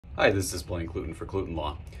Hi, this is Blaine Cluten for Cluten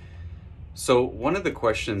Law. So one of the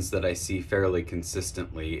questions that I see fairly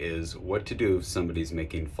consistently is what to do if somebody's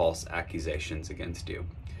making false accusations against you.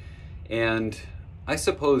 And I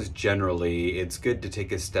suppose generally it's good to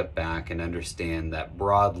take a step back and understand that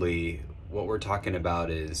broadly what we're talking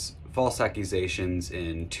about is false accusations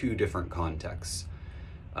in two different contexts,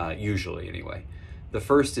 usually anyway. The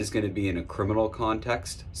first is going to be in a criminal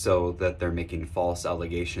context, so that they're making false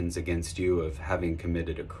allegations against you of having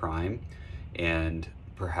committed a crime, and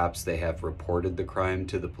perhaps they have reported the crime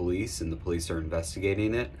to the police and the police are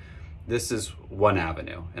investigating it. This is one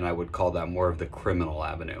avenue, and I would call that more of the criminal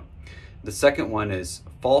avenue. The second one is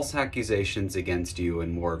false accusations against you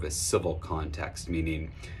in more of a civil context,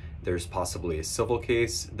 meaning there's possibly a civil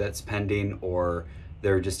case that's pending, or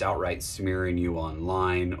they're just outright smearing you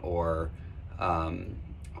online or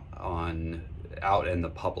out in the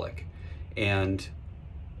public. And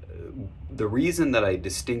the reason that I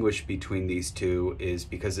distinguish between these two is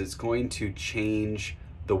because it's going to change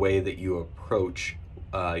the way that you approach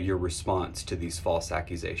your response to these false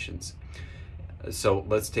accusations. So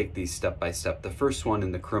let's take these step by step. The first one,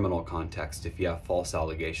 in the criminal context, if you have false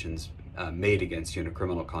allegations made against you in a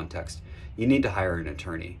criminal context, you need to hire an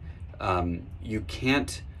attorney. You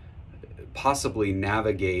can't possibly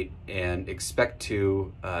navigate and expect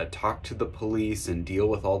to talk to the police and deal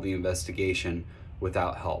with all the investigation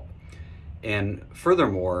without help. And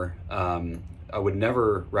furthermore, I would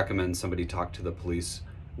never recommend somebody talk to the police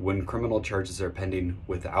when criminal charges are pending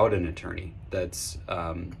without an attorney. That's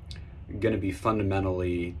going to be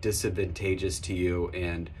fundamentally disadvantageous to you,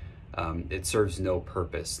 and it serves no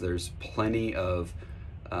purpose. There's plenty of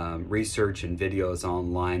research and videos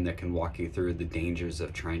online that can walk you through the dangers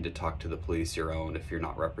of trying to talk to the police your own if you're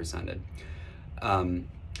not represented.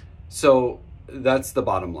 So that's the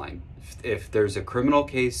bottom line. If there's a criminal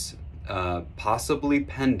case possibly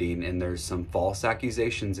pending and there's some false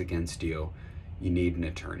accusations against you, you need an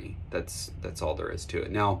attorney. That's all there is to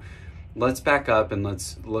it. Now, let's back up and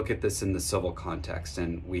let's look at this in the civil context,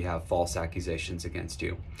 and we have false accusations against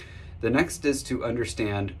you. The next is to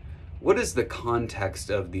understand, what is the context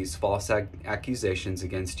of these false accusations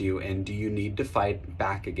against you, and do you need to fight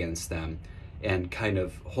back against them, and kind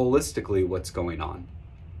of holistically what's going on?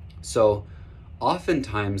 So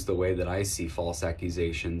oftentimes the way that I see false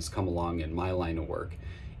accusations come along in my line of work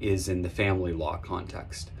is in the family law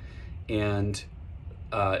context. And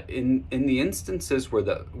in the instances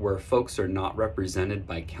where folks are not represented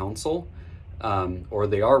by counsel, or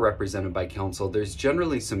they are represented by counsel, there's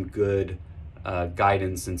generally some good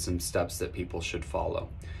guidance and some steps that people should follow.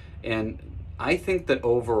 And I think that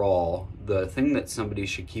overall, the thing that somebody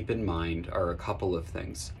should keep in mind are a couple of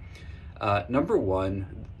things. Number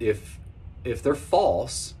one, if they're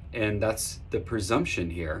false, and that's the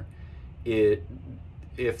presumption here,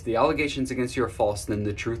 if the allegations against you are false, then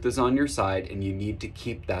the truth is on your side, and you need to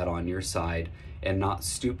keep that on your side and not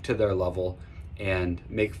stoop to their level and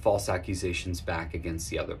make false accusations back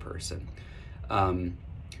against the other person.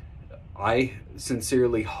 I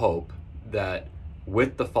sincerely hope that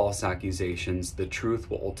with the false accusations, the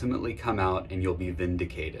truth will ultimately come out and you'll be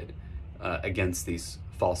vindicated against these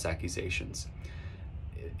false accusations.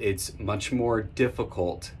 It's much more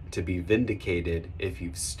difficult to be vindicated if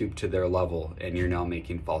you've stooped to their level and you're now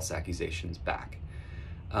making false accusations back.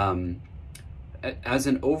 As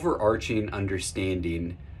an overarching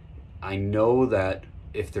understanding, I know that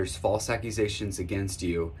if there's false accusations against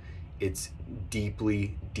you, it's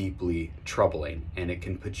deeply, deeply troubling, and it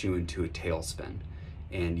can put you into a tailspin,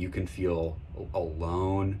 and you can feel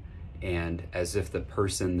alone and as if the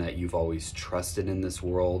person that you've always trusted in this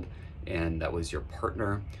world and that was your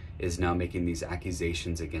partner is now making these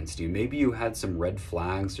accusations against you. Maybe you had some red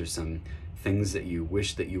flags or some things that you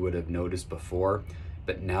wish that you would have noticed before,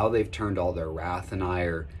 but now they've turned all their wrath and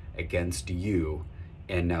ire against you,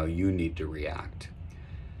 and now you need to react.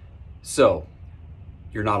 So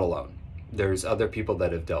you're not alone. There's other people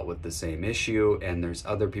that have dealt with the same issue, and there's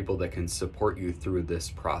other people that can support you through this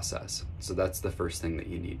process. So that's the first thing that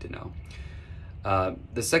you need to know.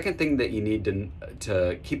 The second thing that you need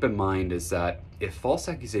to keep in mind is that if false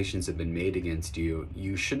accusations have been made against you,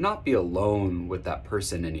 you should not be alone with that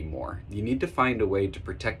person anymore. You need to find a way to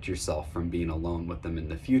protect yourself from being alone with them in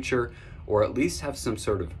the future, or at least have some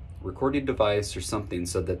sort of recording device or something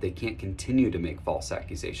so that they can't continue to make false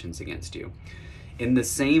accusations against you. In the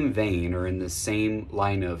same vein, or in the same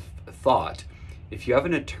line of thought, if you have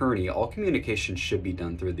an attorney, all communication should be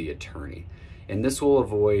done through the attorney. And this will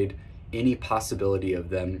avoid any possibility of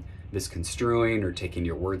them misconstruing or taking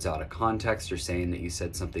your words out of context or saying that you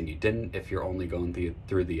said something you didn't if you're only going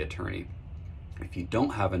through the attorney. If you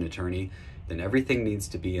don't have an attorney, then everything needs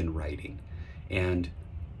to be in writing. And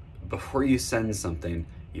before you send something,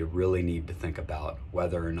 you really need to think about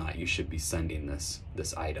whether or not you should be sending this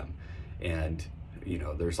item. And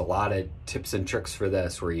there's a lot of tips and tricks for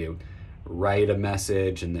this, where you write a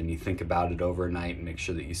message and then you think about it overnight and make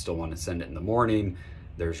sure that you still want to send it in the morning.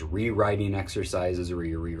 There's rewriting exercises where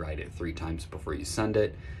you rewrite it 3 times before you send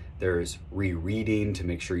it. There's rereading to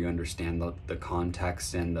make sure you understand the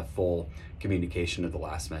context and the full communication of the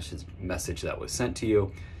last message that was sent to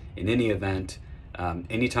you. In any event,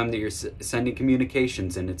 anytime that you're sending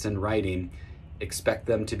communications and it's in writing, expect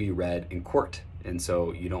them to be read in court. And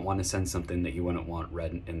so you don't want to send something that you wouldn't want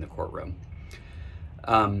read in the courtroom.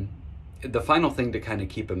 The final thing to kind of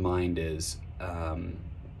keep in mind is,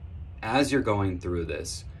 as you're going through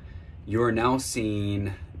this, you're now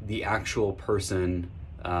seeing the actual person,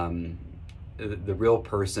 the real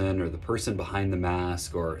person, or the person behind the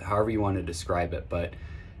mask, or however you want to describe it. But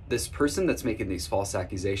this person that's making these false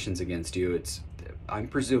accusations against you, I'm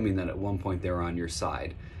presuming that at one point they were on your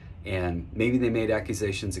side, and maybe they made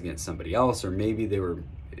accusations against somebody else, or maybe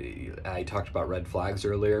I talked about red flags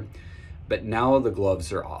earlier, but now the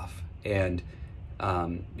gloves are off, and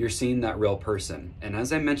you're seeing that real person. And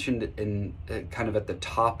as I mentioned in kind of at the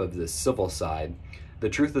top of the civil side, the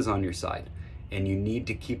truth is on your side, and you need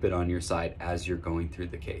to keep it on your side as you're going through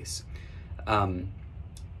the case.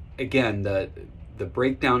 Again, the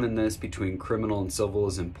breakdown in this between criminal and civil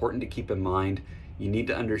is important to keep in mind. You need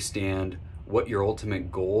to understand what your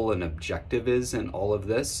ultimate goal and objective is in all of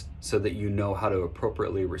this, so that you know how to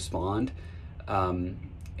appropriately respond. And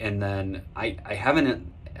then I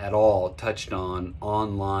haven't at all touched on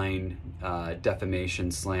online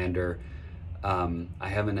defamation, slander. I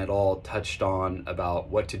haven't at all touched on about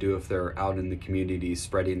what to do if they're out in the community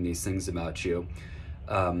spreading these things about you,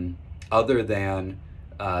 other than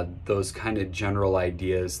those kind of general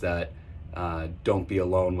ideas that don't be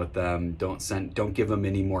alone with them, don't give them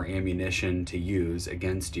any more ammunition to use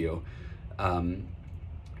against you.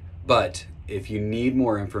 But if you need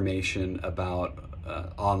more information about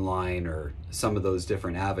online or some of those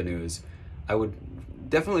different avenues, I would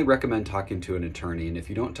definitely recommend talking to an attorney. And if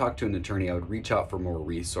you don't talk to an attorney, I would reach out for more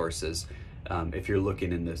resources if you're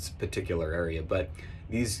looking in this particular area. But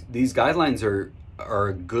these guidelines are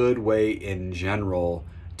a good way in general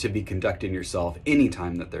to be conducting yourself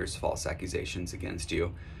anytime that there's false accusations against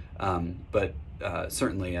you. But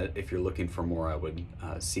certainly if you're looking for more, I would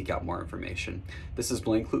seek out more information. This is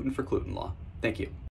Blaine Cluten for Cluten Law. Thank you.